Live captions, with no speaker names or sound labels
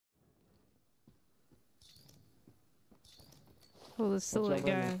Well, there's still a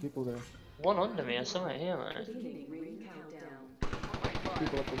guy. People there. One under me or something here, man.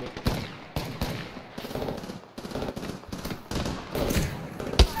 People up there.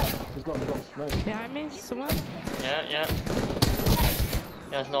 He's got nice. Behind me, someone? Yeah, yeah.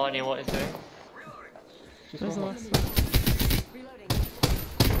 He has no idea what he's doing. There's a lot.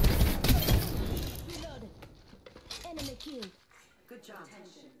 Enemy kill. Good job.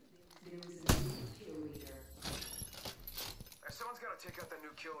 Someone's got to take out the new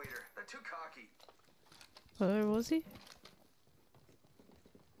kill leader. They're too cocky. Where was he?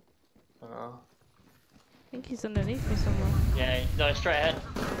 I don't know. I think he's underneath me somewhere. Yeah, no, straight ahead.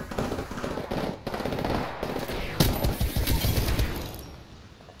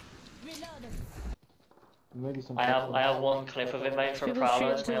 Maybe some. I have one clip of it, mate, from People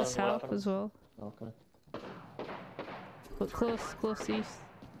Prowler. shooting to the south as well. Okay. But close east.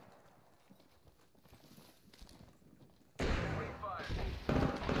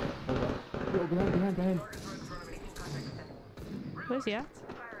 Yo, behind. Where's he at?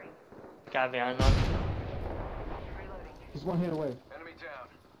 Guy behind man. He's one hit away. Enemy down.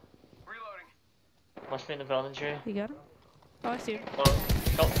 Reloading. Must be in the building tree. You got him? Oh, I see him. Well,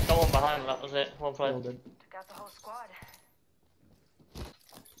 got one behind, that was it. One play. Took out the whole squad.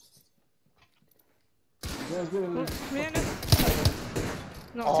 Yeah, good.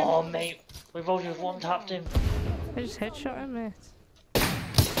 Oh, mate. We've all just one tapped him. I just headshot him, mate. Me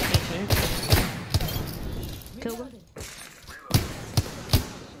too. Killed him.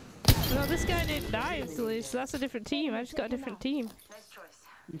 No, this guy didn't die instantly, so that's a different team. I just got a different team. Nice choice.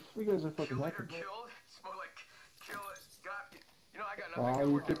 You guys are fucking happy. Killed? It's more like kill it. Got. You know I got Oh,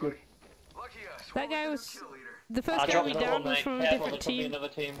 nothing. you took it. Lucky us. That guy was... Kill leader. The first I guy dropped we another downed one, was mate. from a Careful, different there could be team. another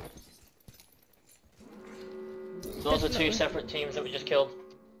team. Those are two separate teams that we just killed.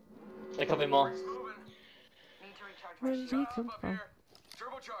 There could be more. Moving. Need to recharge Where my did shield. he come Up from? here.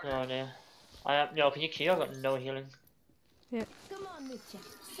 Turbocharger. No idea. Yo, can you key? I've got no healing. Yeah. Come on, Mitcha.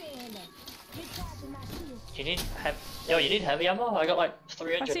 Say hello. Recharging my shield. Do you need heavy? Yo, you need heavy ammo? I got like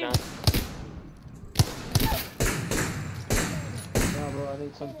 300 see now. him. Nah, bro, I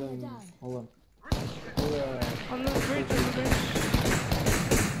need something. Hold on. On the bridge,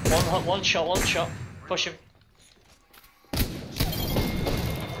 One shot. Push him.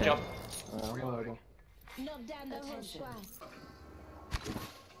 Good job. I'm not able. Knock down the whole squad.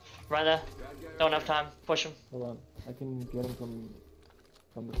 Right there. Don't have time. Push him. Hold on. I can get him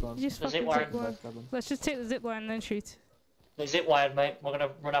from the front. You just The zip fucking line. zip line. Backstab him. Let's just take the zip line and then shoot. They zip wired, mate. We're gonna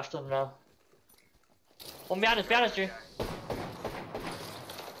run after them now. One behind us, Drew.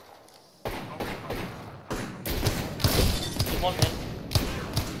 One hit.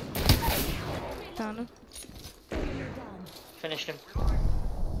 Down him. Finished him.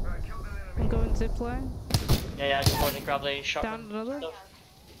 I'm going zip line. Yeah, I just wanted to grab the shotgun. Down another. Stuff.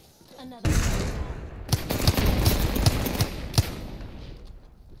 Another.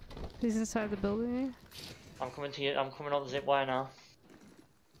 He's inside the building here. I'm coming to you. I'm coming on the zip wire now.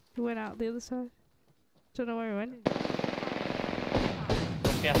 He went out the other side. Don't know where he went.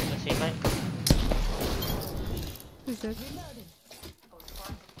 Must be after the teammate. He's dead. Reloading. Whole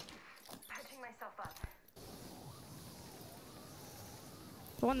squad. Patching myself up.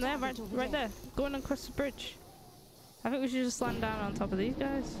 The one there, right there. Going across the bridge. I think we should just land down on top of these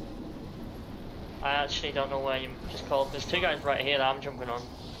guys. I actually don't know where you just called. There's two guys right here that I'm jumping on.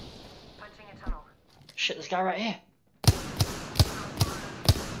 Punching a tunnel. Shit, there's a guy right here.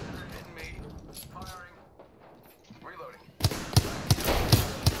 Hitting me. Firing. Reloading.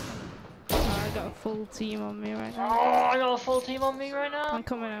 Oh, I got a full team on me right now. Oh, I got a full team on me right now. I'm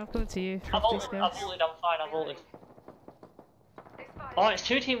coming to you. I've These ulted, guys. I'm fine, I've ulted. Oh, it's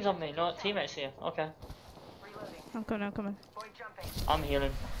two teams on me, no teammates here. Okay. Reloading. I'm coming. Boy jumping. I'm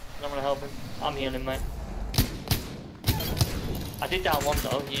healing. I'm gonna help him. I'm healing, mate. I did down one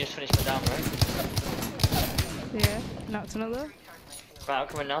though, you just finished me down, right? Yeah, knocked another. Right, I'm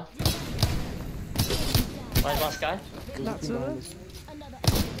coming now. Where's the last guy? Knocked another.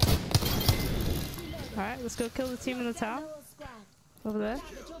 Alright, let's go kill the team in the town. Whole squad. Over there.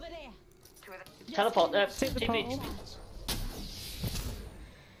 It's over there. Two of the Teleport there, Take the TP. portal.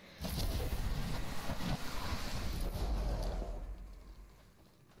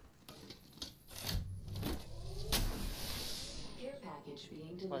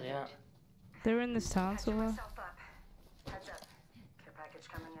 Where's he at? They're in this town patching somewhere. myself up. Heads up. Care package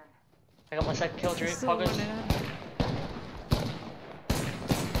coming in. I got my second kill, Drew. Still Poggers. running out.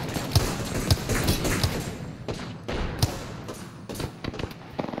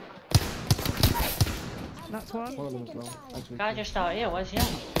 That's one. One of them as well. Actually, Guy just out here, where's he at?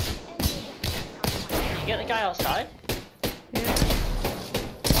 Can you get the guy outside? Yeah.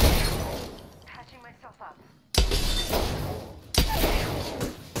 yourself up.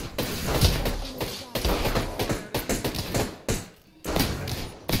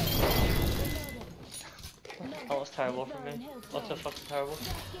 That was terrible from me. That's so fucking terrible.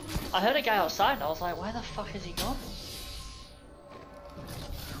 I heard a guy outside and I was like, where the fuck is he gone?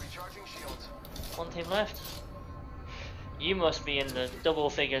 Recharging shields. One team left. You must be in the double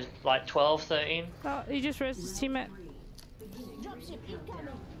figures, like 12, 13. Oh, he just raised his teammate. Dropship incoming.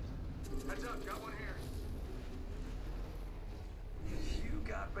 Heads up, got one here. You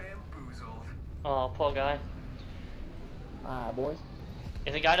got bamboozled. Oh, poor guy. Ah, boys.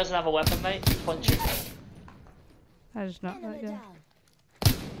 If the guy doesn't have a weapon, mate, punch him. I just knocked that Enemy guy. down.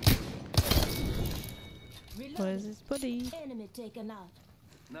 Where's Reloading. his buddy? Enemy taken out.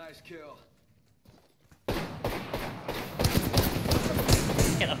 Nice kill.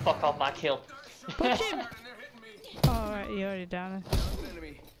 Get the fuck off my kill. Punch him! And they're hitting me. Oh, right, you already down it.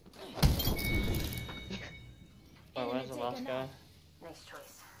 Enemy. Oh, where's the last guy? Nice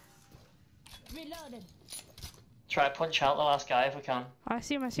choice. Reloading. Try to punch out the last guy if we can. I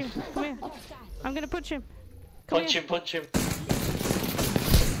see him, I see him. Come here. Hostile. I'm gonna punch him. Come Punch here. him, punch him.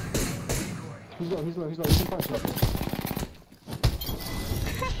 He's low, he's low, he's low. You can punch him.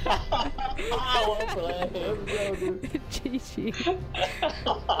 Well played. GG.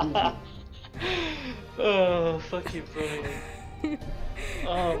 Oh, fucking brilliant.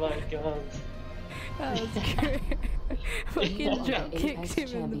 Oh my god. That was great. Fucking drop kicked him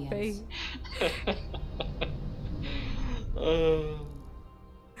in the face. Oh.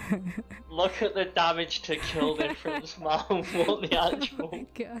 Look at the damage to kill difference, man. What the Oh actual. my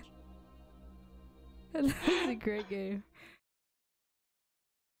god. That was a great game.